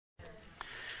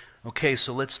Okay,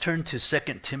 so let's turn to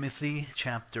Second Timothy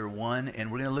chapter 1,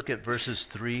 and we're going to look at verses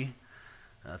 3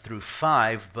 through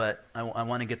 5, but I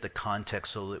want to get the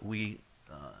context so that we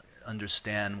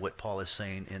understand what Paul is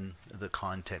saying in the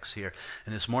context here.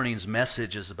 And this morning's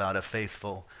message is about a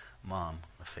faithful mom,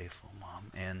 a faithful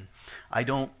mom. And I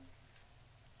don't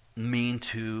mean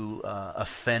to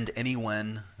offend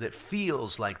anyone that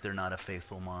feels like they're not a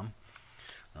faithful mom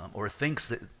or thinks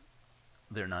that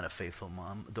they're not a faithful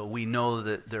mom, though we know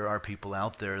that there are people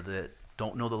out there that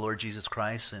don't know the Lord Jesus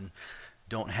Christ and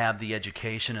don't have the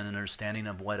education and understanding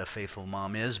of what a faithful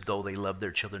mom is, though they love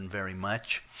their children very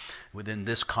much. Within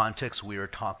this context, we are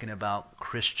talking about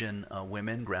Christian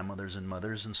women, grandmothers and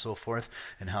mothers and so forth,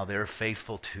 and how they're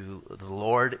faithful to the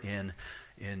Lord in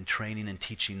training and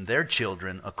teaching their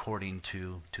children according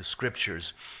to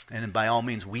scriptures. And by all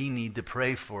means, we need to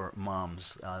pray for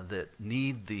moms that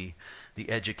need the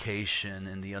education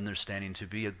and the understanding to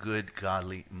be a good,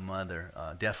 godly mother.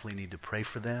 Definitely need to pray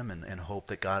for them and hope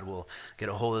that God will get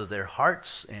a hold of their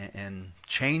hearts and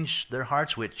change their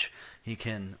hearts, which he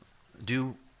can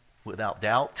do without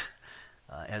doubt.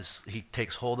 As he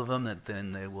takes hold of them, that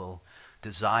then they will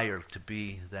desire to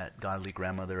be that godly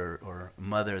grandmother or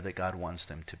mother that God wants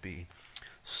them to be.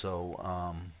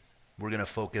 So we're going to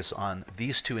focus on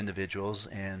these two individuals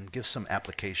and give some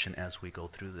application as we go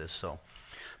through this. So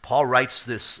Paul writes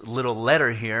this little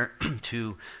letter here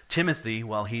to Timothy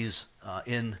while he's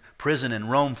in prison in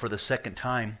Rome for the second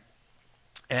time,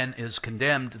 and is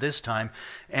condemned this time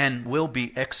and will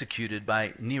be executed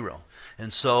by Nero.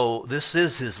 And so this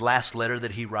is his last letter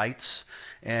that he writes,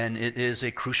 and it is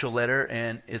a crucial letter,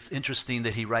 and it's interesting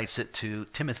that he writes it to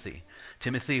Timothy.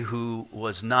 Timothy, who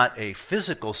was not a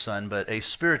physical son, but a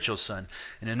spiritual son.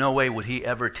 And in no way would he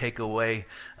ever take away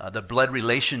the blood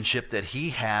relationship that he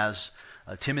has,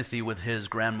 Timothy, with his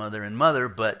grandmother and mother,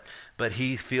 but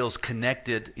he feels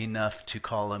connected enough to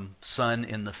call him son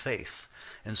in the faith.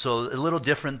 And so a little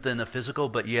different than a physical,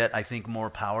 but yet I think more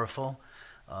powerful,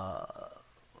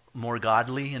 more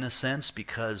godly in a sense,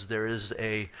 because there is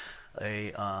a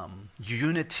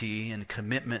unity and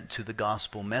commitment to the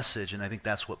gospel message, and I think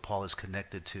that's what Paul is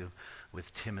connected to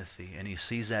with Timothy, and he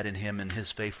sees that in him and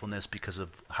his faithfulness because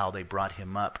of how they brought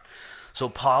him up. So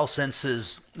Paul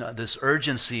senses this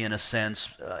urgency in a sense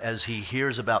as he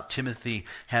hears about Timothy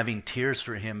having tears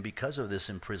for him because of this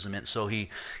imprisonment. So he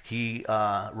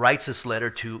writes this letter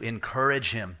to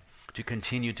encourage him to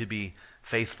continue to be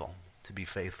faithful.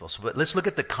 So, but let's look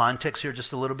at the context here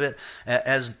just a little bit.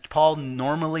 As Paul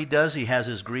normally does, he has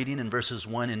his greeting in verses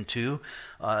 1 and 2,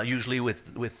 usually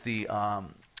with the,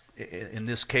 in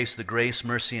this case, the grace,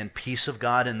 mercy, and peace of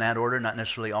God in that order. Not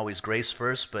necessarily always grace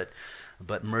first, but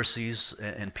mercies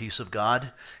and peace of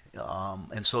God.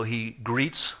 And so he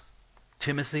greets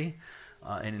Timothy,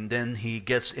 and then he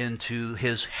gets into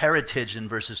his heritage in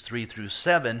verses 3 through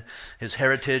 7, his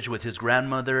heritage with his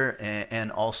grandmother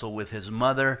and also with his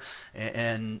mother,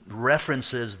 and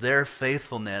references their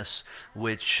faithfulness,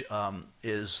 which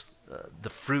is the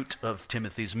fruit of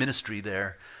Timothy's ministry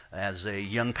there as a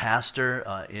young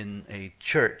pastor in a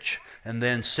church. And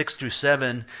then 6 through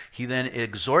 7, he then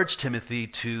exhorts Timothy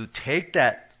to take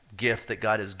that gift that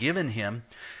God has given him,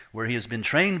 where he has been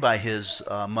trained by his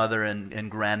mother and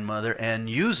grandmother, and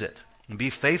use it and be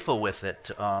faithful with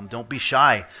it. Don't be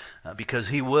shy, because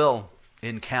he will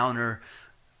encounter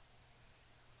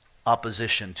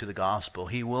opposition to the gospel.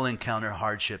 He will encounter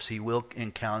hardships. He will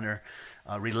encounter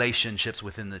relationships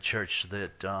within the church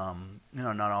that are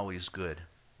not always good.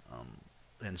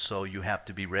 And so you have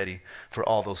to be ready for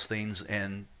all those things,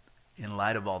 and in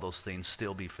light of all those things,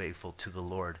 still be faithful to the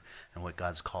Lord and what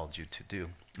God's called you to do.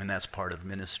 And that's part of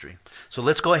ministry. So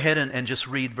let's go ahead and just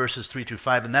read verses 3 through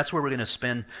 5, and that's where we're going to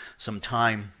spend some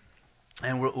time.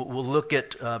 And we'll look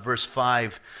at verse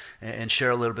 5 and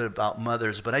share a little bit about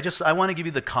mothers. But I want to give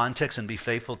you the context and be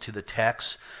faithful to the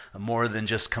text more than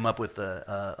just come up with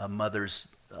a Mother's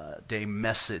Day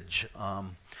message.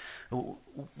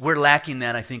 We're lacking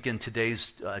that, I think, in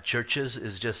today's churches,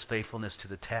 is just faithfulness to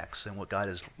the text and what God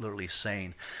is literally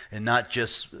saying, and not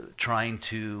just trying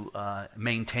to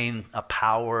maintain a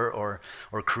power or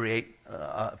create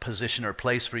a position or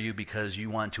place for you because you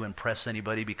want to impress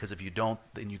anybody, because if you don't,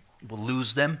 then you will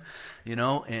lose them,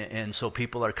 and so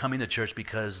people are coming to church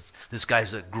because this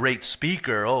guy's a great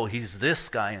speaker. Oh, he's this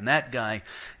guy and that guy,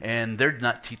 and they're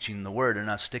not teaching the word. They're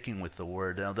not sticking with the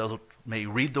word. They'll may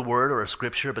read the word or a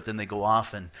scripture, but then they go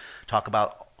off and talk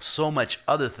about so much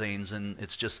other things, and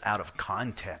it's just out of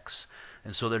context.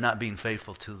 And so they're not being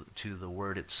faithful to the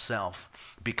word itself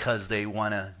because they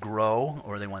want to grow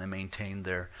or they want to maintain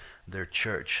their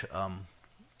church.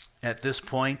 At this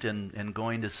point, and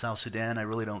going to South Sudan, I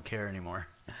really don't care anymore.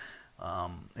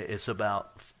 It's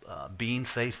about being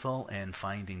faithful and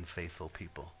finding faithful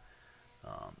people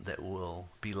that will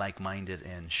be like-minded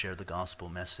and share the gospel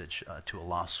message to a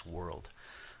lost world.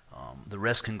 The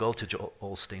rest can go to Joel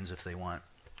Osteen's if they want,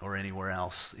 or anywhere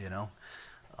else, you know.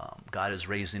 God is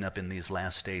raising up in these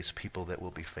last days people that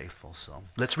will be faithful. So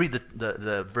let's read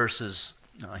the verses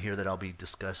here that I'll be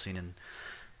discussing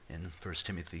in 1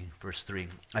 Timothy, verse 3.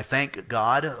 I thank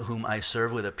God, whom I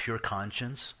serve with a pure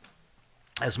conscience,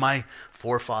 as my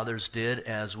forefathers did,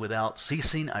 as without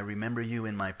ceasing I remember you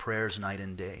in my prayers night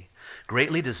and day,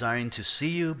 greatly desiring to see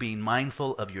you, being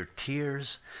mindful of your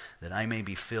tears, that I may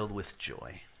be filled with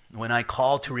joy. When I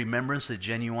call to remembrance the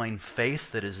genuine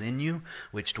faith that is in you,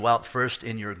 which dwelt first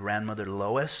in your grandmother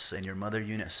Lois and your mother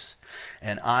Eunice,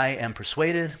 and I am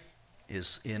persuaded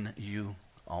is in you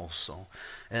also.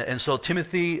 And so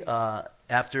Timothy,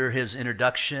 after his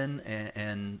introduction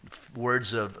and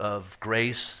words of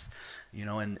grace, you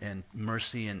know, and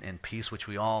mercy and peace, which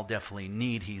we all definitely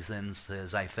need, he then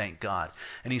says, I thank God.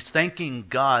 And he's thanking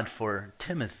God for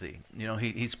Timothy. You know,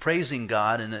 he's praising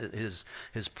God, and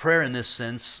his prayer in this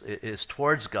sense is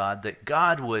towards God, that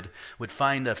God would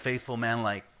find a faithful man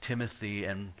like Timothy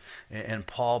and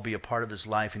Paul be a part of his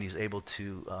life, and he's able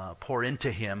to pour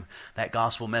into him that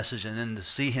gospel message, and then to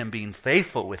see him being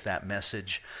faithful with that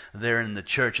message there in the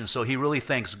church. And so he really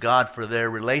thanks God for their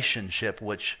relationship,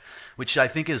 which I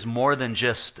think is more than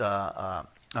just a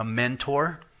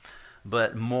mentor,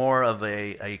 but more of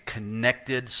a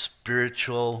connected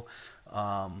spiritual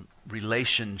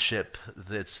relationship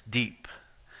that's deep.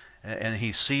 And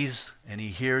he sees and he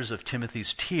hears of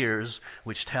Timothy's tears,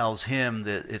 which tells him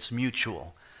that it's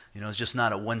mutual. You know, it's just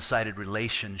not a one-sided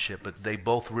relationship, but they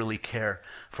both really care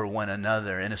for one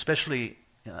another. And especially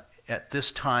at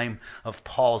this time of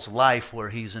Paul's life where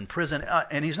he's in prison,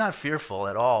 and he's not fearful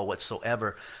at all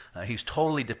whatsoever. He's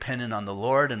totally dependent on the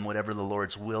Lord and whatever the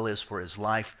Lord's will is for his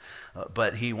life.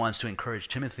 But he wants to encourage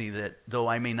Timothy that though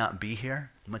I may not be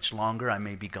here much longer, I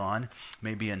may be gone,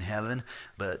 may be in heaven,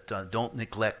 but don't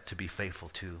neglect to be faithful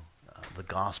to the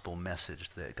gospel message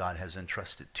that God has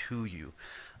entrusted to you.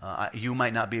 You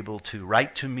might not be able to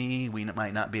write to me. We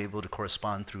might not be able to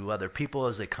correspond through other people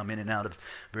as they come in and out of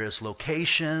various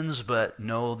locations, but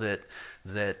know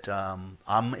that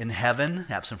I'm in heaven,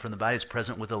 absent from the body, is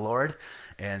present with the Lord,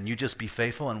 and you just be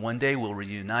faithful, and one day we'll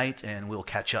reunite and we'll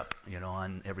catch up, you know,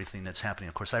 on everything that's happening.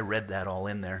 Of course, I read that all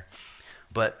in there,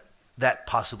 but that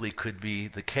possibly could be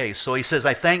the case. So he says,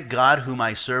 I thank God whom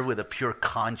I serve with a pure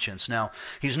conscience. Now,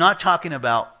 he's not talking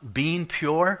about being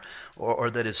pure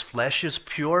or that his flesh is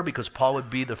pure, because Paul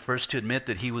would be the first to admit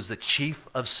that he was the chief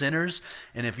of sinners.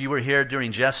 And if you were here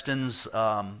during Justin's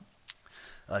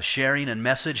sharing and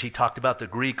message, he talked about the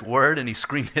Greek word, and he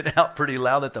screamed it out pretty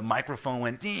loud that the microphone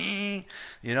went ding.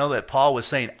 You know, that Paul was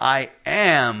saying, I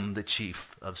am the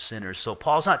chief of sinners. So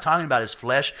Paul's not talking about his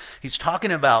flesh. He's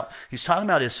talking about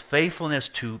his faithfulness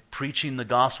to preaching the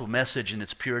gospel message in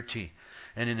its purity.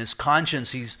 And in his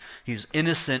conscience, he's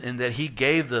innocent in that he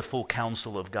gave the full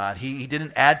counsel of God. He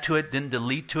didn't add to it, didn't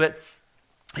delete to it.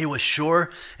 He was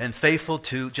sure and faithful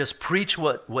to just preach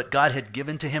what God had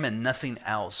given to him and nothing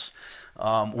else.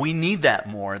 We need that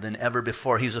more than ever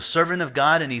before. He's a servant of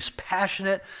God, and he's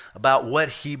passionate about what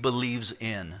he believes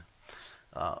in.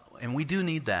 And we do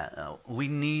need that. We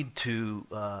need to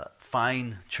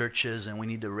find churches, and we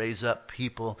need to raise up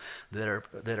people that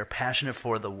are passionate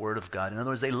for the Word of God. In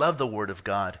other words, they love the Word of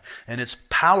God, and it's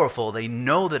powerful. They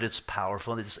know that it's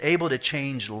powerful. It's able to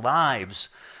change lives,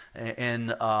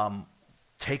 and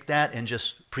take that and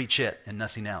just preach it and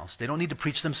nothing else. They don't need to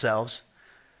preach themselves.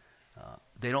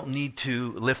 They don't need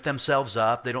to lift themselves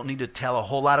up. They don't need to tell a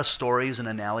whole lot of stories and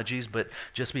analogies, but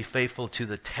just be faithful to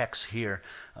the text here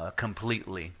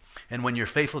completely. And when you're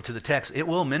faithful to the text, it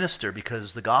will minister,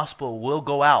 because the gospel will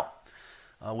go out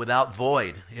without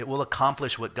void. It will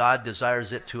accomplish what God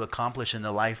desires it to accomplish in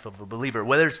the life of a believer,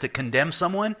 whether it's to condemn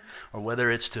someone or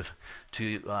whether it's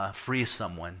to free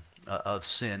someone of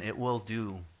sin. It will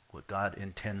do what God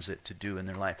intends it to do in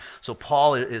their life. So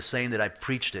Paul is saying that I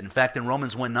preached it. In fact, in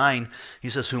Romans 1:9, he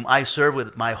says, whom I serve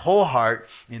with my whole heart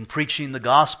in preaching the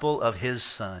gospel of his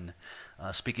Son.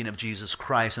 Speaking of Jesus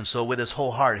Christ. And so with his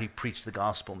whole heart, he preached the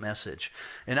gospel message.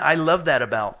 And I love that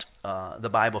about the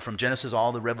Bible, from Genesis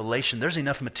all the Revelation. There's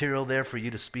enough material there for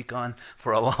you to speak on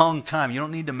for a long time. You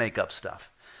don't need to make up stuff.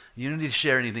 You don't need to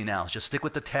share anything else. Just stick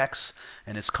with the text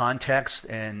and its context,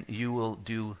 and you will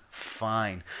do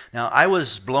fine. Now, I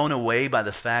was blown away by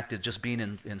the fact that just being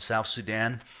in South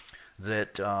Sudan,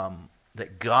 that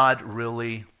God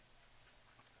really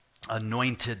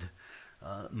anointed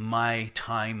my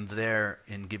time there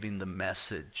in giving the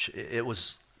message. It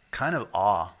was kind of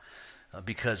awe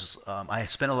because I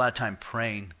spent a lot of time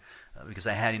praying because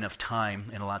I had enough time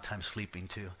and a lot of time sleeping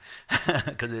too,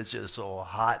 because it's just so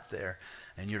hot there.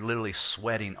 And you're literally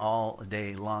sweating all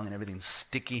day long and everything's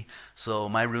sticky. So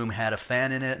my room had a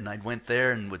fan in it, and I went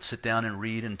there and would sit down and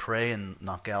read and pray and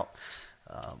knock out.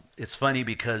 It's funny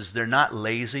because they're not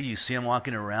lazy. You see them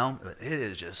walking around, but it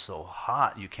is just so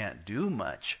hot you can't do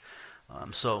much.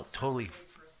 So totally,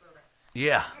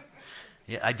 yeah.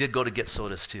 Yeah, I did go to get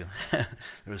sodas too. There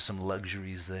was some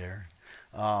luxuries there.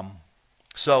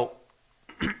 So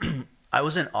I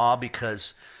was in awe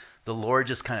because the Lord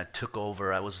just kind of took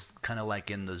over. I was kind of like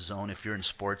in the zone. If you're in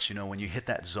sports, you know, when you hit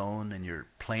that zone and you're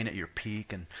playing at your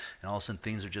peak and all of a sudden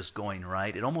things are just going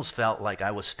right, it almost felt like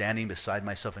I was standing beside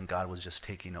myself and God was just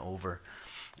taking over.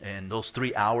 And those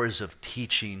 3 hours of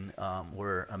teaching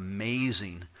were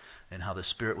amazing, and how the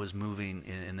Spirit was moving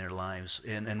in their lives.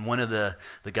 And one of the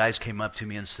guys came up to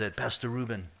me and said, Pastor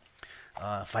Ruben,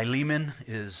 Philemon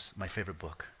is my favorite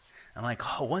book. I'm like,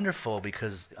 oh, wonderful,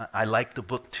 because I like the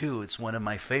book too. It's one of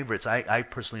my favorites. I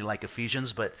personally like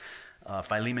Ephesians, but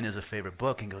Philemon is a favorite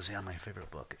book. And he goes, yeah, my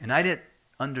favorite book. And I didn't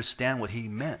understand what he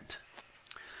meant.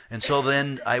 And so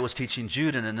then I was teaching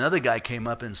Jude, and another guy came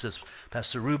up and says,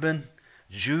 Pastor Ruben,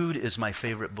 Jude is my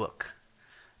favorite book.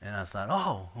 And I thought,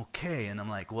 oh, okay. And I'm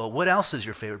like, well, what else is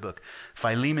your favorite book?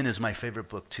 Philemon is my favorite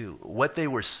book too. What they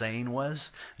were saying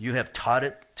was, you have taught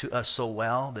it to us so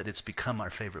well that it's become our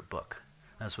favorite book.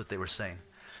 That's what they were saying.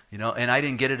 You know, and I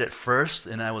didn't get it at first,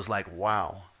 and I was like,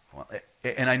 wow.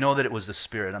 And I know that it was the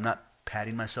Spirit. I'm not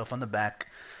patting myself on the back.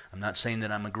 I'm not saying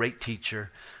that I'm a great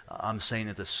teacher. I'm saying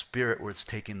that the Spirit was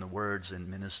taking the words and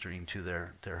ministering to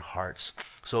their hearts.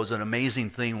 So it's an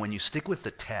amazing thing when you stick with the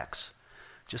text.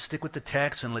 Just stick with the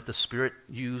text and let the Spirit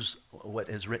use what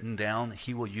is written down.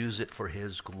 He will use it for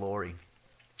His glory.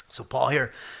 So Paul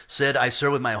here said, I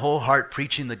serve with my whole heart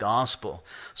preaching the gospel.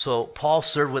 So Paul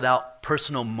served without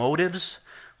personal motives.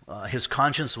 His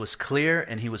conscience was clear,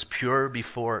 and he was pure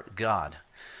before God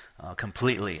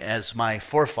completely, as my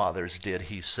forefathers did,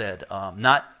 he said.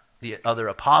 Not the other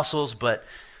apostles, but,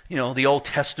 you know, the Old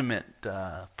Testament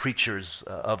preachers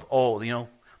of old. You know,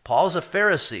 Paul's a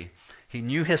Pharisee. He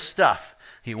knew his stuff.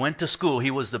 He went to school. He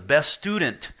was the best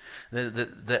student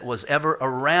that was ever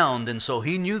around, and so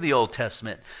he knew the Old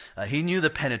Testament. He knew the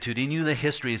Pentateuch. He knew the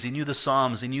histories. He knew the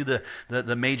Psalms. He knew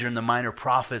the major and the minor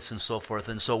prophets and so forth.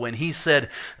 And so when he said,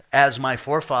 as my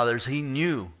forefathers, he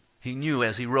knew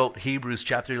as he wrote Hebrews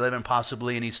chapter 11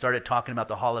 possibly, and he started talking about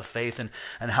the hall of faith and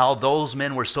how those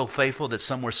men were so faithful that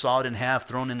some were sawed in half,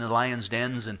 thrown into lions'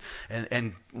 dens,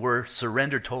 and were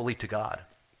surrendered totally to God.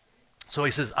 So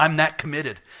he says, I'm that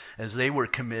committed as they were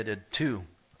committed to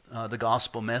the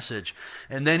gospel message.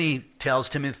 And then he tells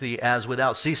Timothy, as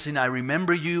without ceasing, I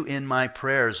remember you in my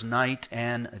prayers night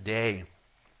and day.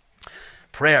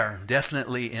 Prayer,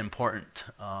 definitely important.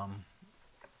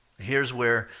 Here's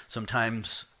where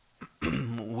sometimes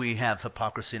we have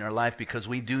hypocrisy in our life, because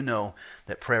we do know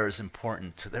that prayer is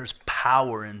important. There's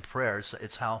power in prayer.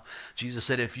 It's how Jesus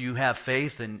said, if you have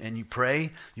faith and you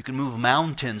pray, you can move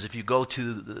mountains. If you go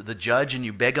to the judge and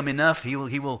you beg him enough, he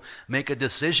will make a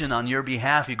decision on your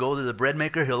behalf. You go to the bread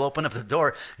maker, he'll open up the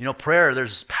door. You know, prayer,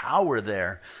 there's power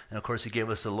there. And of course, he gave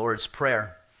us the Lord's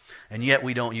Prayer. And yet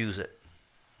we don't use it.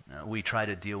 We try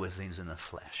to deal with things in the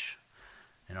flesh,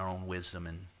 in our own wisdom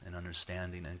and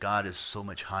understanding. And God is so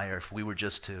much higher. If we were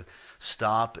just to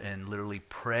stop and literally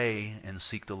pray and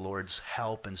seek the Lord's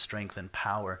help and strength and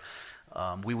power,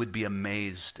 we would be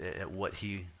amazed at what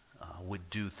he would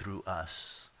do through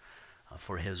us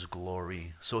for his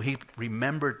glory. So he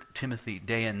remembered Timothy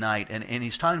day and night. And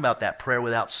he's talking about that prayer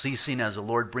without ceasing, as the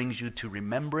Lord brings you to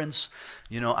remembrance.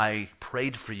 You know, I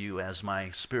prayed for you as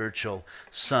my spiritual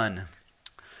son.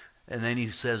 And then he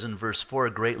says in verse 4,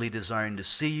 greatly desiring to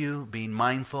see you, being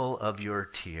mindful of your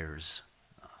tears.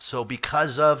 So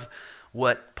because of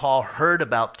what Paul heard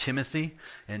about Timothy,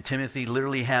 and Timothy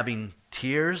literally having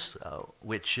tears,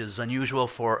 which is unusual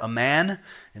for a man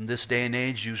in this day and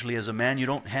age. Usually as a man, you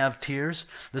don't have tears.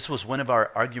 This was one of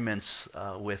our arguments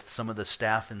with some of the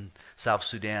staff in South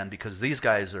Sudan, because these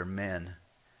guys are men.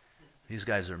 These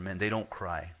guys are men. They don't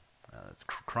cry.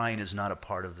 Crying is not a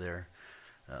part of their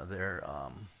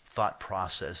thought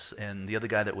process. And the other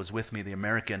guy that was with me, the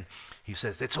American, he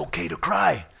says, it's okay to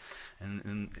cry.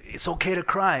 And it's okay to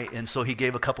cry. And so he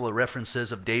gave a couple of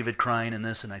references of David crying and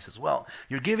this. And I says, well,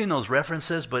 you're giving those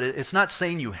references, but it's not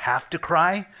saying you have to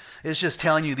cry. It's just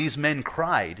telling you these men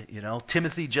cried.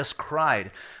 Timothy just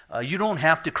cried. You don't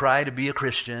have to cry to be a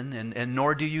Christian, and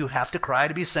nor do you have to cry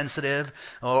to be sensitive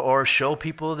or show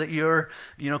people that you're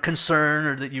concerned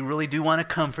or that you really do want to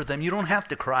comfort them. You don't have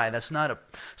to cry. That's not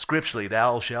scripturally,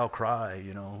 thou shalt cry,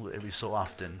 every so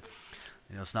often.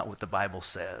 It's not what the Bible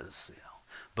says.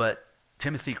 But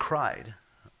Timothy cried,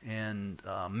 and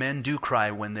men do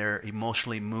cry when they're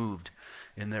emotionally moved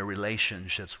in their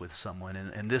relationships with someone.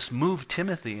 And this moved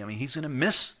Timothy. I mean, he's going to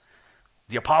miss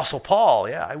the Apostle Paul.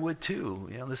 Yeah, I would too.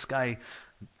 This guy,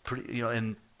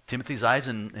 in Timothy's eyes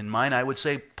and in mine, I would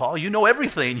say, Paul, you know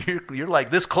everything. You're like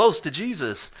this close to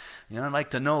Jesus. I'd like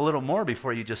to know a little more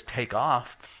before you just take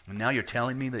off. And now you're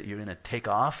telling me that you're going to take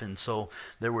off. And so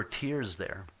there were tears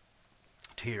there.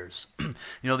 Tears.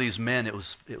 These men, it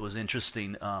was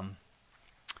interesting.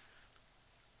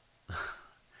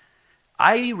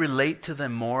 I relate to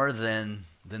them more than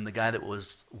the guy that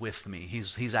was with me.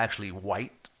 He's actually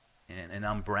white, and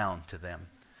I'm brown to them,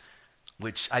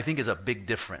 which I think is a big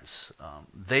difference.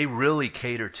 They really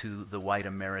cater to the white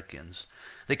Americans.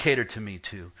 They cater to me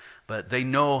too, but they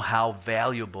know how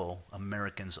valuable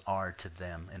Americans are to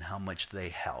them and how much they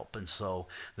help. And so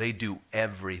they do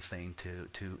everything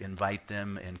to invite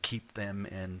them and keep them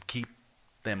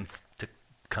to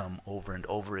come over and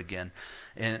over again.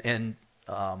 And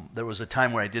there was a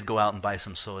time where I did go out and buy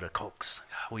some soda, Cokes.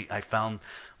 I found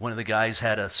one of the guys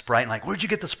had a Sprite, and like, where'd you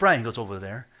get the Sprite? He goes, over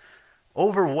there.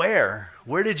 Over where?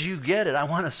 Where did you get it? I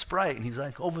want a Sprite. And he's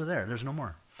like, over there. There's no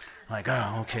more. I'm like,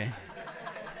 oh, okay.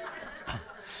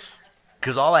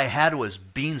 Because all I had was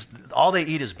beans. All they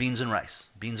eat is beans and rice.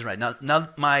 Beans and rice. Now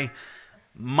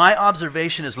my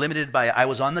observation is limited by I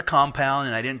was on the compound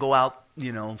and I didn't go out,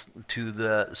 to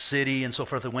the city and so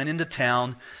forth. I went into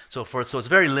town, so forth. So it's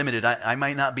very limited. I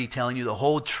might not be telling you the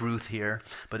whole truth here,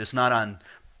 but it's not on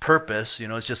purpose.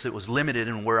 It's just it was limited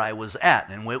in where I was at.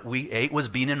 And what we ate was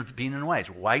bean and rice,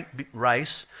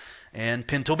 rice and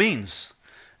pinto beans,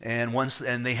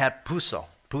 and they had puso.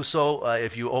 Puso,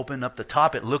 if you open up the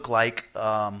top, it looked like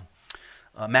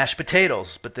mashed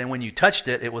potatoes. But then when you touched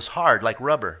it, it was hard, like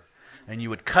rubber. And you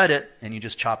would cut it, and you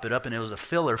just chop it up, and it was a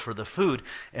filler for the food.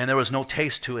 And there was no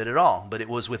taste to it at all. But it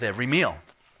was with every meal.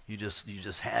 You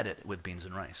just had it with beans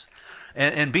and rice.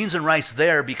 And beans and rice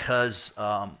there because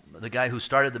the guy who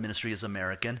started the ministry is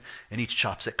American, and he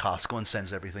shops at Costco and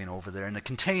sends everything over there in a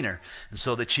container. And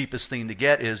so the cheapest thing to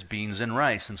get is beans and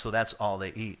rice. And so that's all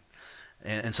they eat.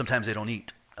 And sometimes they don't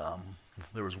eat.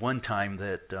 There was one time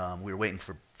that we were waiting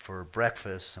for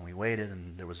breakfast, and we waited,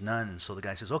 and there was none. And so the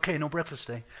guy says, okay, no breakfast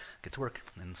today. Get to work.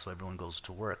 And so everyone goes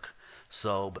to work.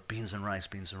 But beans and rice.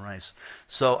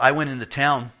 So I went into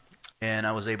town, and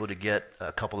I was able to get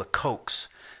a couple of Cokes.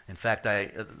 In fact,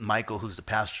 Michael, who's the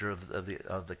pastor of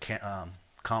the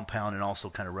compound and also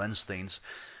kind of runs things,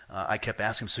 I kept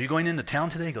asking him, so you going into town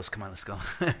today? He goes, come on, let's go.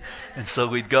 And so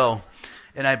we'd go.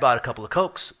 And I bought a couple of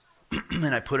Cokes.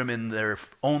 And I put them in their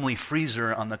only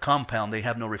freezer on the compound. They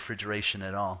have no refrigeration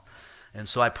at all. And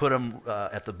so I put them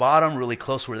at the bottom, really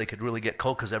close where they could really get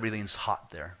cold because everything's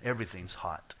hot there. Everything's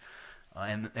hot.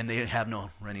 And they have no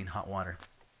running hot water.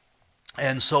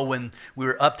 And so when we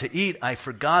were up to eat, I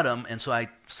forgot them. And so I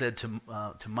said to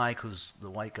Mike, who's the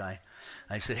white guy,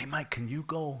 I said, hey, Mike, can you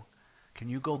go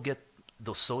get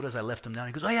those sodas? I left them down.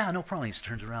 He goes, oh, yeah, no problem. He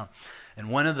turns around. And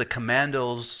one of the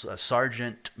commandos,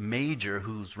 Sergeant Major,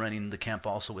 who's running the camp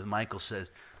also with Michael, said,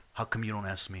 how come you don't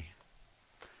ask me?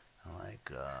 I'm like,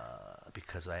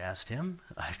 because I asked him.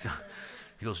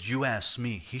 He goes, you asked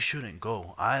me. He shouldn't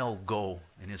go. I'll go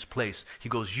in his place. He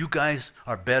goes, you guys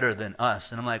are better than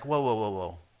us. And I'm like,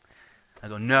 whoa. I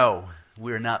go, no,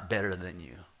 we're not better than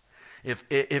you.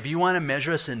 If you want to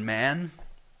measure us in man,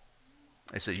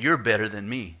 I said, you're better than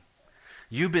me.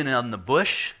 You've been on the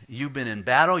bush, you've been in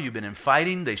battle, you've been in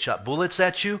fighting, they shot bullets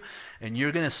at you, and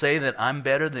you're going to say that I'm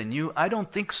better than you? I don't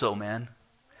think so, man.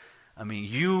 I mean,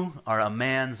 you are a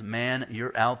man's man.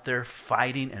 You're out there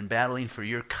fighting and battling for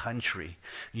your country.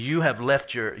 You have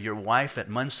left your wife at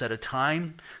months at a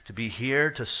time to be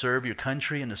here to serve your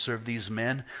country and to serve these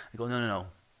men. I go, no,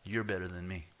 you're better than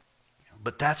me.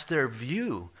 But that's their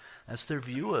view. That's their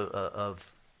view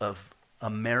of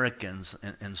Americans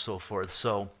and so forth.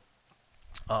 So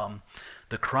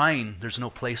the crying, there's no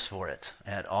place for it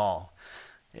at all.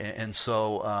 And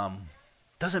so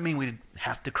doesn't mean we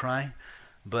have to cry,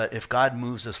 but if God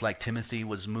moves us like Timothy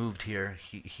was moved here,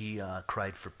 he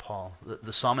cried for Paul.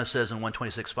 The psalmist says in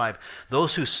 126:5,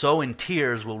 those who sow in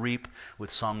tears will reap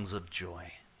with songs of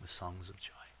joy. With songs of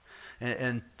joy.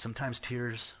 And sometimes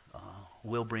tears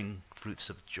will bring fruits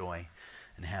of joy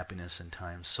and happiness in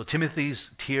times. So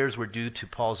Timothy's tears were due to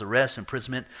Paul's arrest,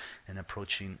 imprisonment, and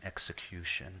approaching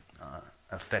execution,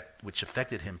 which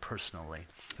affected him personally.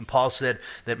 And Paul said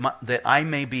that I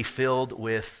may be filled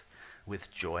with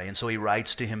joy. And so he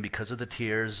writes to him because of the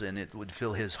tears, and it would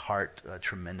fill his heart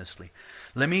tremendously.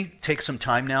 Let me take some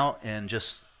time now and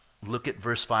just look at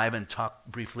verse 5 and talk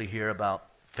briefly here about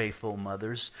faithful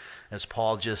mothers, as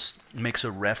Paul just makes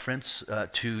a reference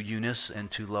to Eunice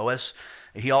and to Lois.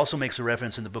 He also makes a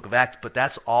reference in the book of Acts, but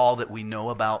that's all that we know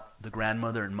about the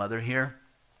grandmother and mother here,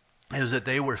 is that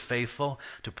they were faithful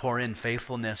to pour in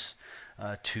faithfulness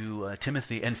to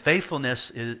Timothy. And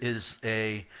faithfulness is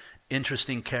a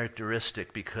interesting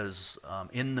characteristic, because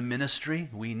in the ministry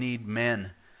we need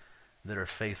men that are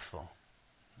faithful,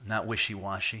 not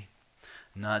wishy-washy,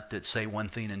 not that say one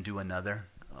thing and do another.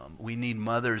 We need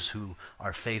mothers who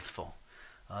are faithful,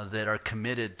 that are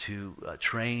committed to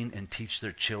train and teach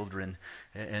their children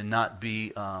and not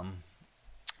be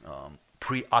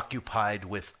preoccupied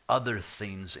with other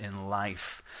things in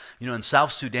life. You know, in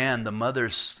South Sudan, the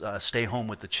mothers stay home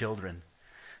with the children.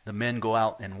 The men go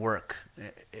out and work,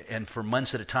 and for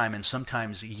months at a time, and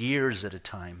sometimes years at a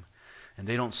time, and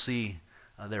they don't see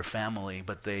their family,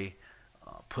 but they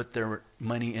put their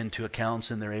money into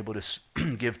accounts, and they're able to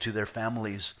give to their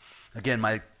families. Again,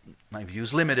 my view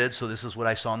is limited, so this is what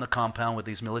I saw in the compound with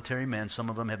these military men. Some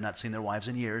of them have not seen their wives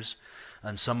in years,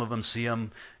 and some of them see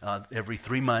them every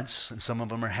 3 months, and some of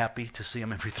them are happy to see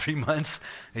them every 3 months.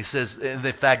 He says, in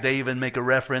fact, they even make a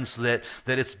reference that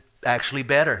it's actually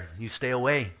better. You stay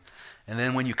away. And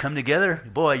then when you come together,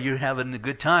 boy, you're having a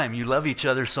good time. You love each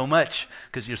other so much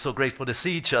because you're so grateful to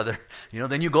see each other. You know,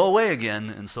 then you go away again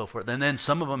and so forth. And then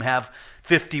some of them have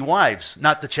 50 wives,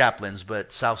 not the chaplains,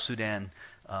 but South Sudan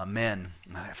men.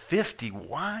 50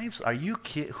 wives? Are you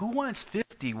kidding? Who wants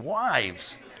 50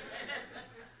 wives?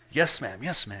 Yes, ma'am.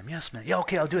 Yes, ma'am. Yes, ma'am. Yeah,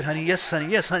 okay, I'll do it, honey. Yes, honey.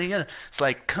 Yes, honey. Yeah. It's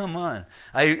like, come on.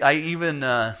 I even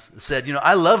said, you know,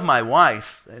 I love my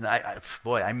wife, and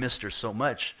I missed her so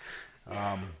much.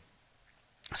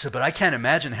 I said, but I can't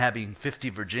imagine having 50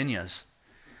 Virginias,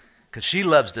 because she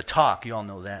loves to talk. You all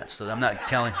know that. So I'm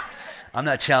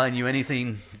not telling you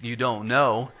anything you don't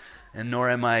know, and nor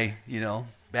am I,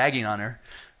 bagging on her,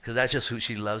 because that's just who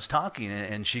she loves talking,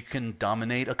 and she can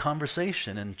dominate a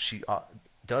conversation, and she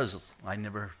does. I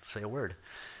never say a word.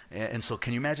 And so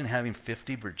can you imagine having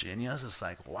 50 Virginias? It's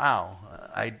like, wow,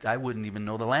 I wouldn't even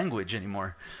know the language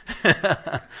anymore.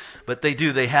 But they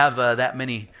do. They have that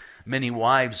many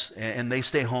wives, and they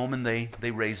stay home, and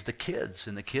they raise the kids.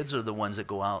 And the kids are the ones that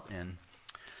go out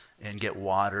and get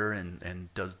water and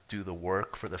do the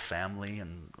work for the family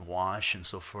and wash and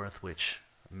so forth, which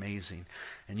amazing.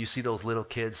 And you see those little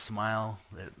kids smile,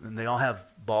 and they all have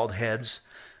bald heads.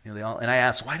 And I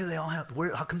asked, why do they all have,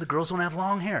 how come the girls don't have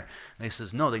long hair? And they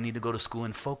says, no, they need to go to school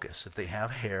and focus. If they have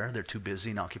hair, they're too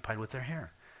busy and occupied with their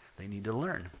hair. They need to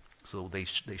learn. So they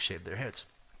shave their heads.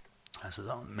 I said,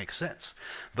 oh, it makes sense.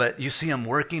 But you see them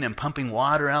working and pumping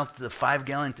water out the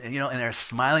 5-gallon, and they're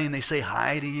smiling, and they say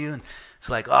hi to you. And it's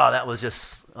like, oh, that was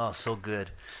just, so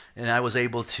good. And I was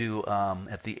able to,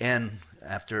 at the end,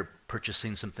 after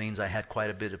purchasing some things, I had quite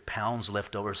a bit of pounds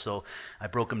left over, so I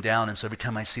broke them down. And so every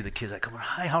time I see the kids, I come,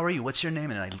 hi, how are you? What's your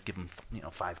name? And I give them,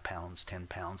 5 pounds, 10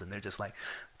 pounds, and they're just like,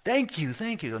 thank you.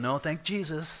 No, thank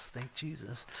Jesus.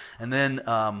 And then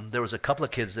there was a couple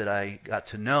of kids that I got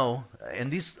to know,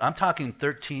 and these, I'm talking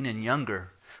 13 and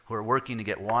younger, who are working to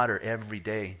get water every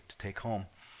day to take home.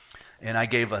 And I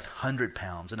gave 100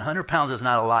 pounds. And 100 pounds is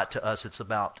not a lot to us. It's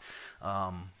about,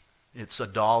 it's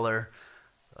 $1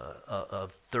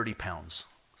 of 30 pounds.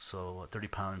 So 30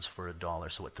 pounds for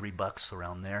 $1. So what, $3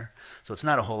 around there? So it's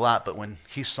not a whole lot, but when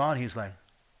he saw it,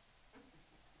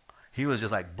 he was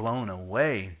just like blown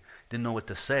away. Didn't know what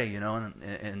to say,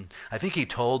 and I think he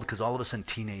told, because all of a sudden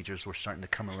teenagers were starting to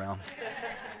come around.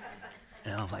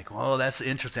 And I was like, oh, that's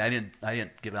interesting. I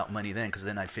didn't give out money then, because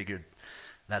then I figured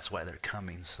that's why they're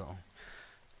coming. So,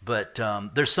 but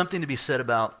there's something to be said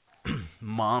about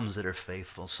moms that are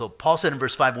faithful. So Paul said in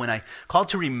verse 5, when I called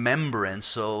to remembrance,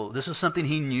 so this is something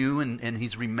he knew, and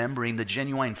he's remembering the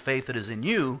genuine faith that is in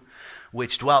you,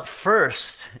 which dwelt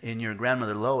first in your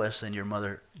grandmother Lois and your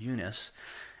mother Eunice,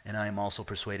 and I am also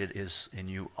persuaded is in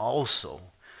you also.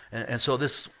 And so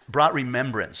this brought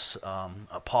remembrance.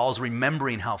 Paul's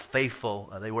remembering how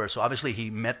faithful they were. So obviously he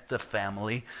met the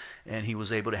family, and he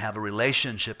was able to have a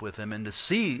relationship with them and to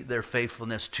see their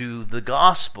faithfulness to the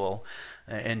gospel,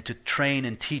 and to train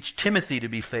and teach Timothy to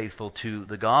be faithful to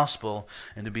the gospel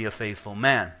and to be a faithful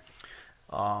man.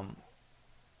 Paul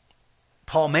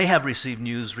may have received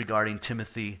news regarding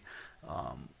Timothy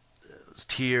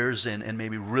tears and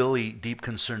maybe really deep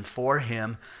concern for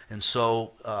him. And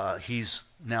so he's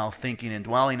now thinking and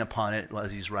dwelling upon it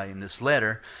as he's writing this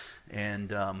letter.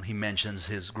 And he mentions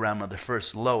his grandmother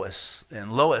first, Lois.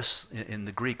 And Lois in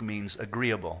the Greek means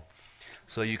agreeable.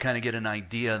 So you kind of get an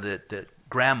idea that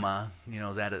grandma,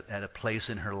 is at a place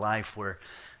in her life where,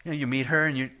 you meet her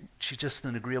and she's just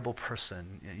an agreeable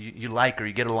person. You like her,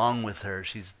 you get along with her.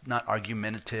 She's not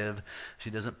argumentative.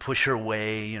 She doesn't push her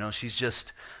way. She's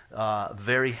just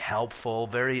very helpful,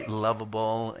 very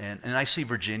lovable. And I see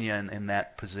Virginia in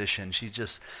that position. She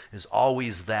just is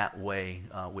always that way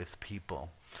with people.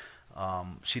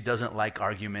 She doesn't like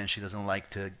arguments. She doesn't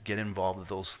like to get involved with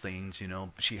those things.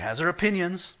 She has her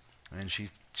opinions, and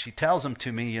she tells them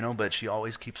to me, but she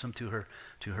always keeps them to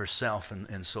herself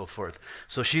and so forth.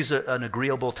 So she's an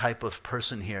agreeable type of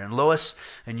person here. And Lois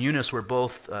and Eunice were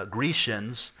both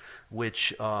Grecians,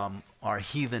 which are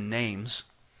heathen names.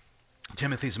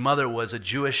 Timothy's mother was a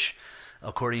Jewish,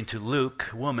 according to Luke,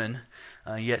 woman,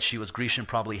 yet she was Grecian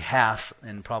probably half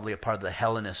and probably a part of the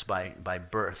Hellenists by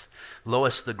birth.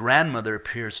 Lois, the grandmother,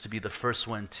 appears to be the first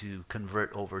one to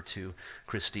convert over to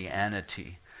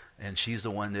Christianity. And she's the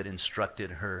one that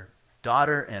instructed her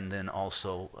daughter and then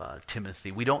also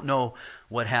Timothy. We don't know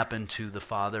what happened to the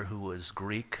father who was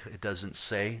Greek. It doesn't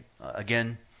say.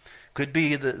 Again, could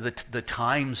be the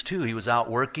times too. He was out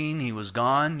working. He was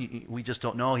gone. We just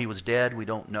don't know. He was dead. We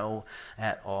don't know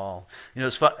at all.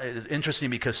 It's interesting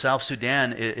because South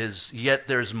Sudan is yet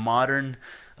there's modern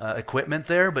equipment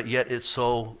there, but yet it's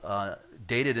so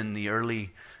dated in the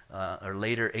early or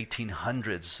later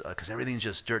 1800s, because everything's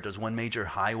just dirt. There's one major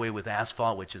highway with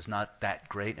asphalt, which is not that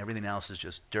great. Everything else is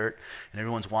just dirt, and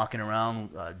everyone's walking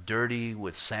around dirty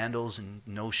with sandals and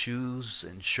no shoes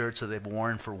and shirts that they've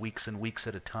worn for weeks and weeks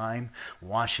at a time,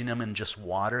 washing them in just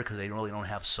water because they really don't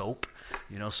have soap.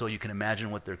 So you can imagine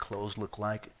what their clothes look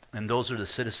like. And those are the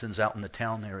citizens out in the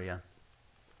town area.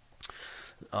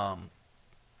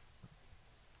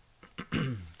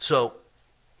 So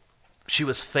she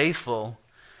was faithful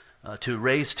to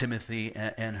raise Timothy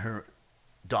and her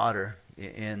daughter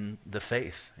in the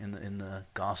faith, in the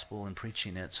gospel and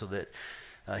preaching it, so that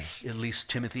at least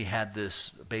Timothy had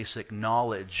this basic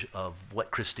knowledge of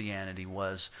what Christianity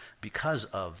was because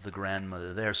of the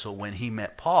grandmother there. So when he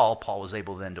met Paul, Paul was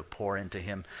able then to pour into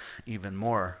him even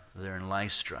more there in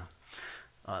Lystra.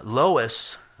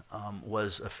 Lois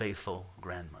was a faithful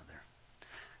grandmother.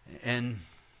 And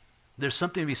there's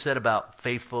something to be said about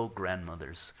faithful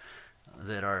grandmothers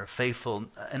that are faithful,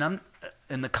 and I'm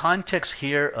in the context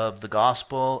here of the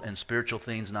gospel and spiritual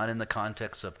things, not in the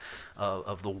context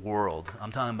of the world.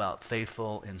 I'm talking about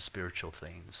faithful in spiritual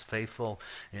things, faithful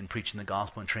in preaching the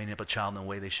gospel and training up a child in the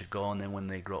way they should go, and then when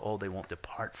they grow old, they won't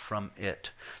depart from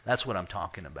it. That's what I'm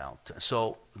talking about.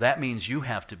 So that means you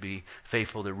have to be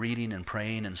faithful to reading and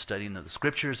praying and studying the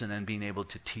scriptures, and then being able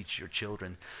to teach your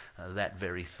children that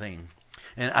very thing.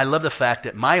 And I love the fact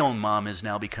that my own mom is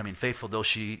now becoming faithful, though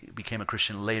she became a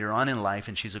Christian later on in life,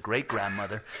 and she's a great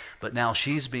grandmother. But now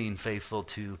she's being faithful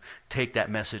to take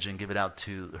that message and give it out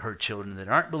to her children that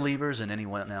aren't believers and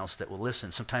anyone else that will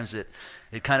listen. Sometimes it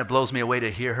kind of blows me away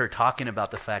to hear her talking about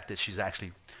the fact that she's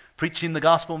actually preaching the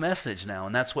gospel message now.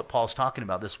 And that's what Paul's talking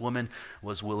about. This woman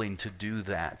was willing to do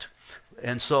that.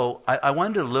 And so I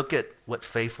wanted to look at what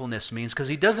faithfulness means, because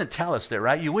he doesn't tell us there,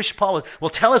 right? You wish Paul would,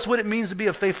 well, tell us what it means to be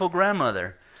a faithful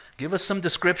grandmother. Give us some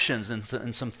descriptions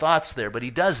and some thoughts there, but he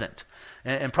doesn't.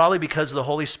 And probably because the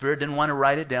Holy Spirit didn't want to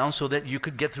write it down so that you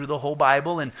could get through the whole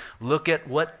Bible and look at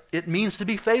what it means to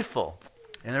be faithful.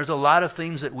 And there's a lot of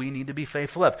things that we need to be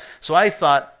faithful of. So I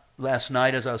thought last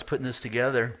night as I was putting this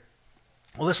together,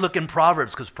 well, let's look in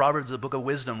Proverbs, because Proverbs is a book of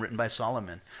wisdom written by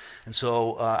Solomon. And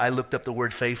so I looked up the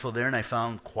word faithful there, and I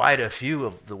found quite a few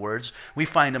of the words. We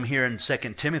find them here in 2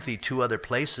 Timothy, 2 other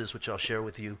places, which I'll share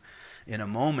with you in a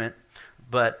moment.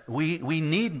 But we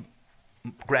need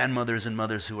grandmothers and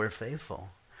mothers who are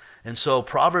faithful. And so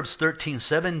Proverbs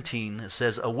 13:17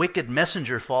 says, a wicked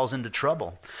messenger falls into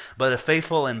trouble, but a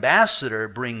faithful ambassador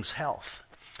brings health.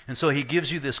 And so he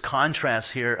gives you this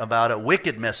contrast here about a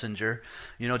wicked messenger,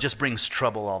 just brings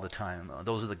trouble all the time.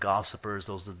 Those are the gossipers,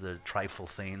 those are the trifle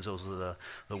things, those are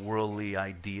the worldly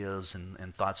ideas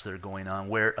and thoughts that are going on.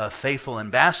 Where a faithful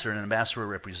ambassador, and an ambassador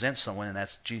represents someone, and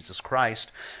that's Jesus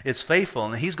Christ, is faithful,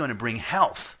 and he's going to bring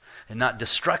health and not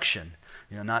destruction,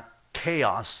 not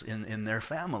chaos in their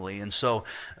family. And so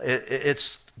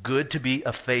it's good to be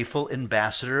a faithful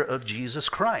ambassador of Jesus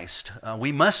Christ.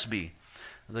 We must be.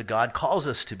 That God calls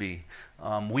us to be.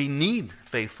 We need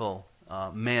faithful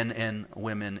men and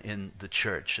women in the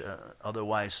church.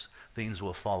 Otherwise, things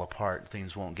will fall apart.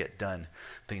 Things won't get done.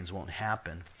 Things won't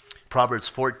happen.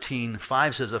 Proverbs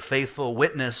 14:5 says, a faithful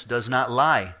witness does not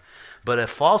lie, but a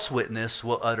false witness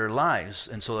will utter lies.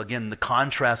 And so again, the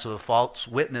contrast of a false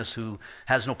witness who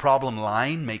has no problem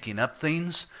lying, making up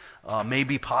things,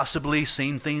 maybe possibly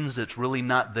seeing things that's really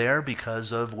not there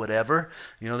because of whatever.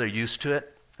 They're used to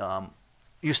it.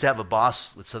 Used to have a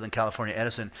boss with Southern California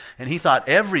Edison, and he thought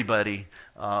everybody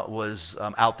was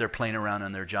out there playing around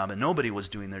on their job, and nobody was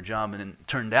doing their job. And it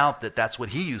turned out that that's what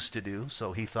he used to do,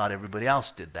 so he thought everybody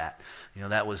else did that.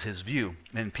 That was his view.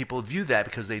 And people view that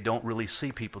because they don't really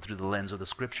see people through the lens of the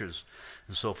Scriptures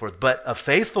and so forth. But a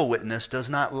faithful witness does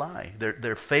not lie.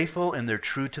 They're faithful and they're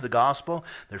true to the gospel.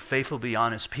 They're faithful to be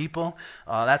honest people.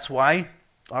 That's why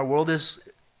our world is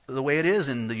the way it is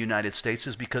in the United States,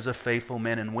 is because of faithful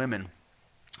men and women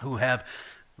who have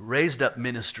raised up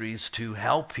ministries to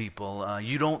help people.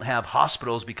 You don't have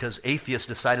hospitals because atheists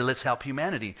decided, let's help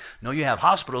humanity. No, you have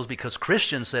hospitals because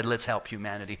Christians said, let's help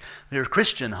humanity. There are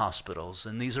Christian hospitals,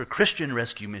 and these are Christian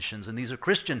rescue missions, and these are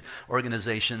Christian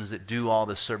organizations that do all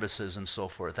the services and so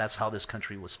forth. That's how this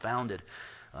country was founded,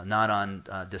 not on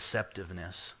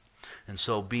deceptiveness. And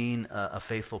so being a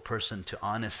faithful person to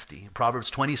honesty.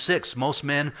 Proverbs 26, most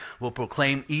men will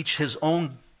proclaim each his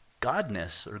own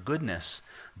godness or goodness,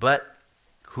 but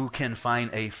who can find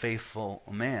a faithful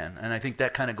man? And I think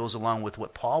that kind of goes along with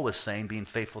what Paul was saying, being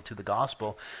faithful to the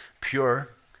gospel,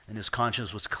 pure, and his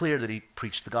conscience was clear that he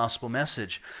preached the gospel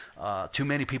message. Too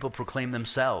many people proclaim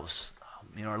themselves,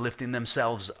 are lifting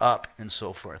themselves up and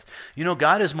so forth.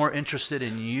 God is more interested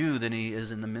in you than he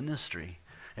is in the ministry,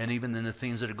 and even in the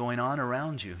things that are going on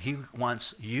around you. He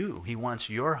wants you. He wants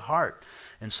your heart.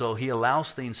 And so he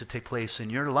allows things to take place in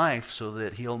your life so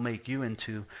that he'll make you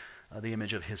into the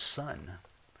image of his son.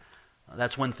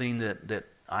 That's one thing that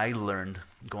I learned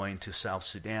going to South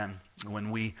Sudan.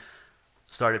 When we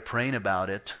started praying about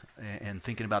it and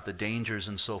thinking about the dangers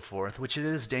and so forth, which it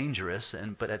is dangerous,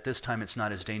 but at this time it's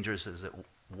not as dangerous as it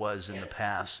was in the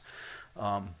past.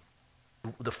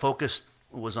 The focus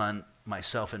was on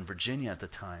myself in Virginia at the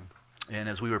time. And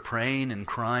as we were praying and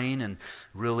crying and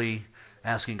really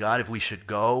asking God if we should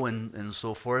go and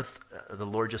so forth, the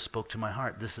Lord just spoke to my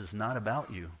heart. This is not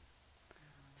about you.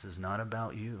 This is not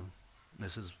about you.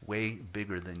 This is way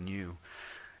bigger than you.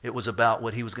 It was about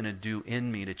what he was going to do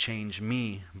in me to change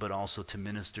me, but also to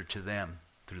minister to them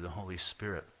through the Holy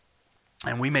Spirit.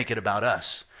 And we make it about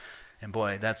us. And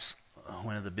boy, that's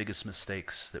one of the biggest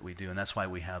mistakes that we do. And that's why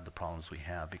we have the problems we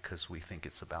have, because we think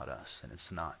it's about us, and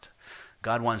it's not.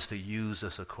 God wants to use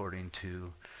us according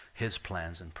to his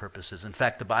plans and purposes. In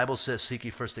fact, the Bible says, seek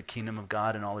ye first the kingdom of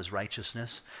God and all his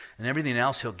righteousness, and everything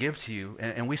else he'll give to you.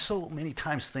 And we so many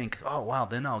times think, oh, wow,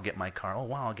 then I'll get my car. Oh,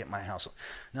 wow, I'll get my house.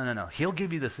 No. He'll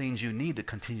give you the things you need to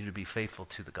continue to be faithful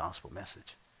to the gospel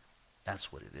message.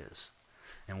 That's what it is.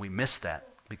 And we miss that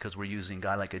because we're using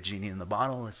God like a genie in the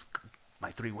bottle. It's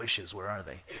my 3 wishes, where are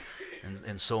they?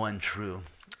 And so untrue.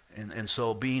 And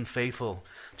so being faithful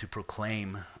to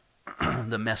proclaim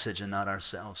the message and not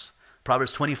ourselves.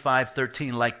 Proverbs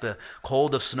 25:13, like the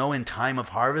cold of snow in time of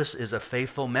harvest, is a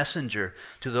faithful messenger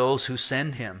to those who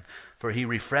send him, for he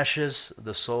refreshes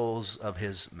the souls of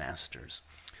his masters.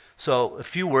 So a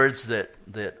few words that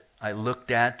I looked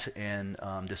at and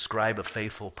describe a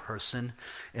faithful person.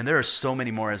 And there are so many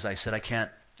more, as I said. I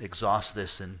can't exhaust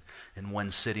this in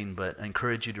one sitting, but I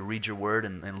encourage you to read your word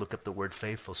and look up the word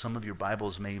faithful. Some of your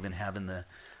Bibles may even have in the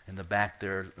back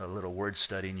there a little word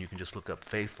study, and you can just look up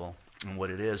faithful and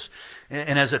what it is.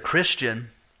 And as a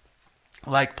Christian,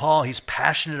 like Paul, he's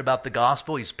passionate about the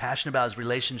gospel. He's passionate about his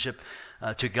relationship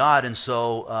to God. And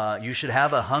so you should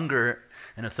have a hunger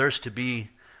and a thirst to be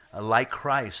like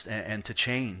Christ and to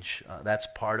change. That's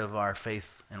part of our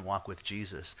faith and walk with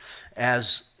Jesus.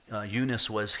 As Eunice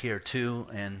was here too,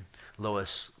 and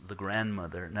Lois, the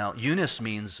grandmother. Now, Eunice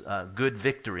means good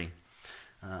victory.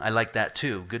 I like that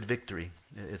too, good victory.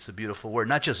 It's a beautiful word.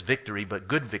 Not just victory, but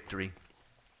good victory.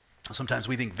 Sometimes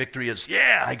we think victory is,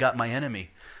 yeah, I got my enemy.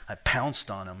 I pounced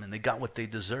on them, and they got what they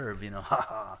deserve.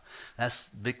 That's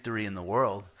victory in the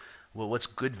world. Well, what's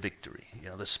good victory?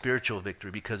 The spiritual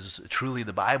victory, because truly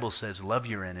the Bible says, love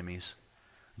your enemies.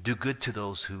 Do good to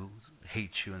those who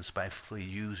hate you and spitefully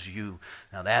use you.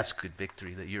 Now that's good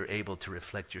victory, that you're able to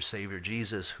reflect your Savior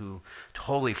Jesus, who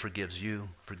totally forgives you,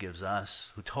 forgives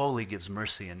us, who totally gives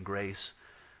mercy and grace.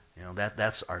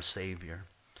 That's our Savior.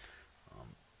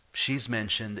 She's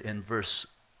mentioned in verse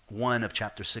 1 of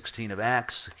chapter 16 of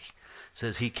Acts. It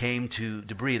says he came to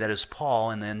Debris, that is Paul,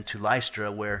 and then to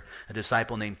Lystra, where a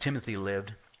disciple named Timothy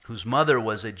lived, whose mother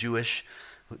was a Jewish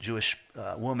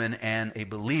woman and a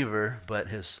believer, but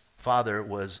his father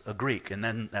was a Greek. And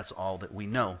then that's all that we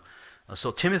know.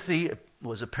 So Timothy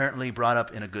was apparently brought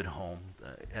up in a good home,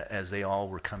 as they all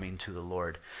were coming to the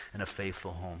Lord in a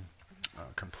faithful home.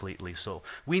 Completely. So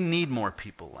we need more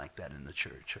people like that in the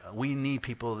church. We need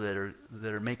people that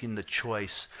are making the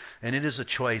choice, and it is a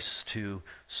choice to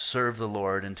serve the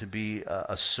Lord and to be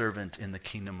a servant in the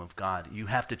kingdom of God. You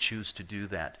have to choose to do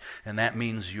that, and that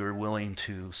means you're willing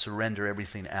to surrender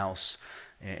everything else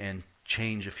and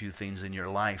change a few things in your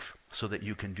life so that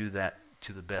you can do that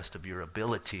to the best of your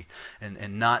ability,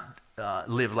 and not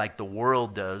live like the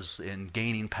world does in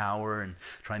gaining power and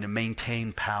trying to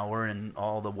maintain power and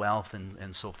all the wealth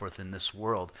and so forth in this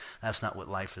world. That's not what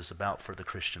life is about for the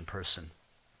Christian person.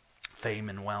 Fame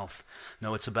and wealth.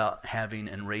 No, it's about having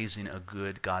and raising a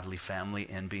good, godly family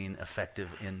and being effective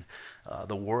in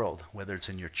the world, whether it's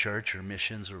in your church or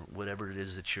missions or whatever it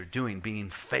is that you're doing, being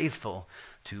faithful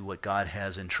to what God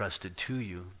has entrusted to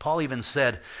you. Paul even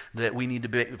said that we need to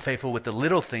be faithful with the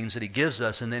little things that he gives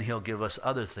us, and then he'll give us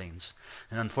other things.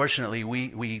 And unfortunately,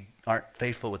 we aren't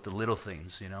faithful with the little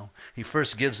things, you know. He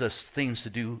first gives us things to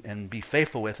do and be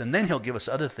faithful with, and then he'll give us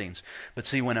other things. But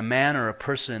see, when a man or a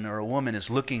person or a woman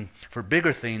is looking for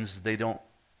bigger things, they don't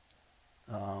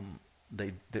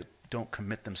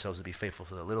commit themselves to be faithful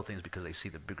for the little things because they see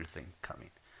the bigger thing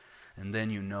coming. And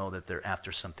then you know that they're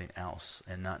after something else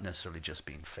and not necessarily just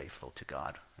being faithful to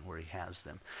God and where he has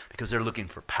them. Because they're looking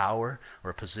for power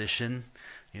or a position,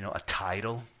 you know, a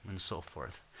title and so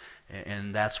forth.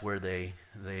 And that's where they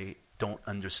don't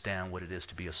understand what it is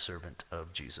to be a servant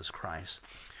of Jesus Christ.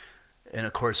 And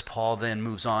of course, Paul then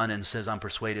moves on and says, I'm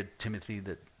persuaded, Timothy,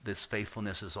 that this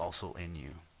faithfulness is also in you.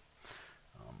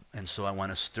 And so I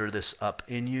want to stir this up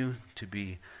in you to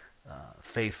be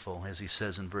faithful, as he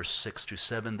says in verse 6 through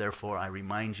 7. Therefore, I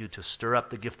remind you to stir up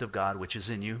the gift of God which is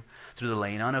in you through the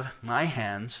laying on of my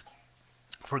hands.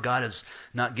 For God has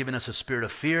not given us a spirit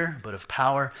of fear, but of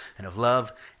power and of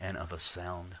love and of a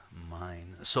sound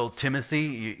mind. So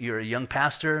Timothy, you're a young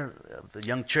pastor of a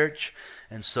young church,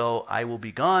 and so I will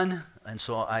be gone, and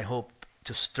so I hope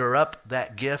to stir up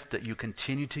that gift, that you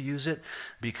continue to use it,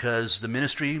 because the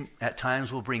ministry at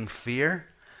times will bring fear.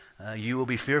 You will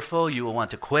be fearful. You will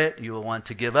want to quit. You will want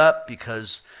to give up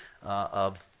because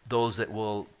of those that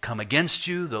will come against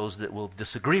you, those that will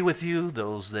disagree with you,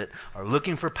 those that are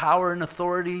looking for power and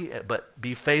authority, but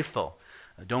be faithful.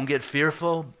 Don't get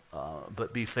fearful,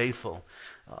 but be faithful,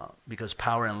 because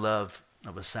power and love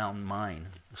of a sound mind.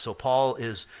 So Paul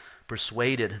is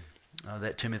persuaded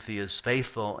that Timothy is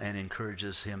faithful and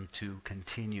encourages him to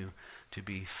continue to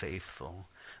be faithful.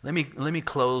 Let me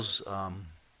close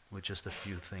with just a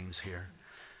few things here.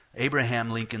 Abraham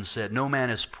Lincoln said, "No man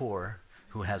is poor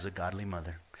who has a godly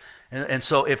mother." And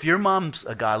so if your mom's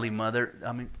a godly mother,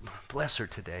 I mean, bless her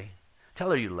today. Tell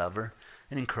her you love her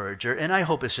and encourage her. And I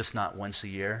hope it's just not once a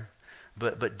year,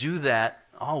 but do that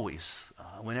always,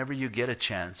 whenever you get a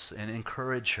chance, and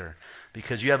encourage her,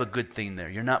 because you have a good thing there.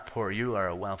 You're not poor. You are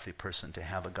a wealthy person to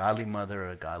have a godly mother or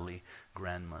a godly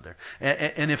grandmother.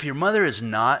 And if your mother is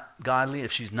not godly,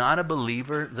 if she's not a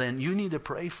believer, then you need to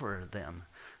pray for them.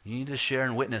 You need to share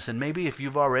and witness. And maybe if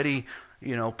you've already,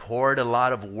 poured a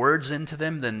lot of words into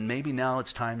them, then maybe now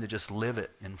it's time to just live it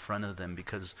in front of them,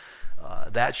 because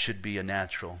that should be a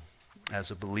natural.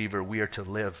 As a believer, we are to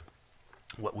live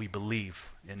what we believe.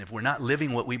 And if we're not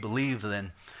living what we believe,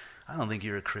 then I don't think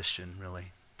you're a Christian,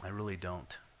 really. I really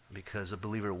don't. Because a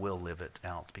believer will live it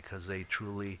out, because they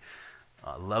truly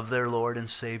love their Lord and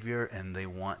Savior, and they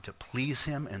want to please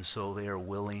him, and so they are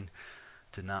willing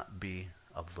to not be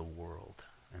of the world.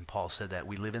 And Paul said that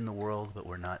we live in the world, but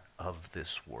we're not of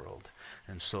this world.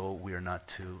 And so we are not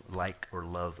to like or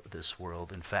love this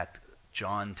world. In fact,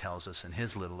 John tells us in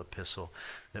his little epistle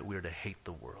that we're to hate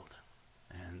the world.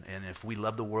 And if we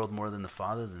love the world more than the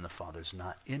Father, then the Father's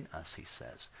not in us, he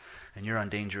says. And you're on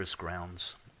dangerous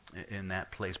grounds in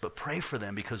that place. But pray for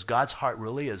them, because God's heart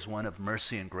really is one of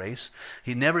mercy and grace.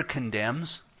 He never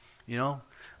condemns,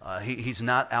 He's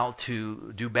not out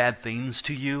to do bad things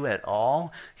to you at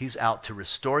all. He's out to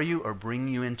restore you or bring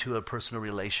you into a personal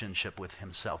relationship with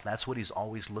himself. That's what he's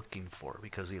always looking for,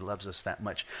 because he loves us that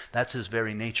much. That's his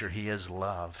very nature. He is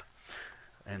love.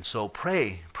 And so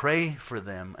pray for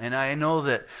them. And I know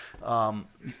that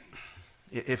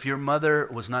if your mother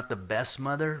was not the best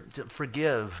mother,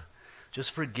 forgive.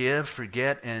 Just forgive,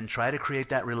 forget, and try to create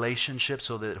that relationship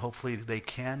so that hopefully they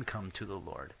can come to the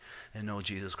Lord and know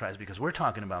Jesus Christ, because we're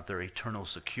talking about their eternal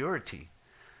security.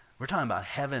 We're talking about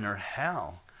heaven or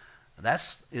hell.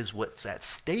 That is what's at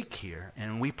stake here,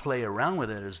 and we play around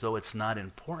with it as though it's not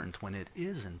important when it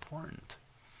is important.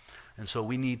 And so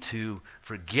we need to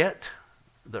forget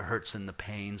the hurts and the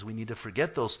pains. We need to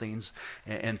forget those things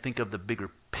and think of the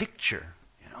bigger picture,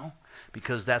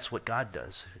 because that's what God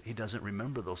does. He doesn't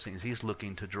remember those things. He's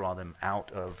looking to draw them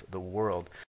out of the world.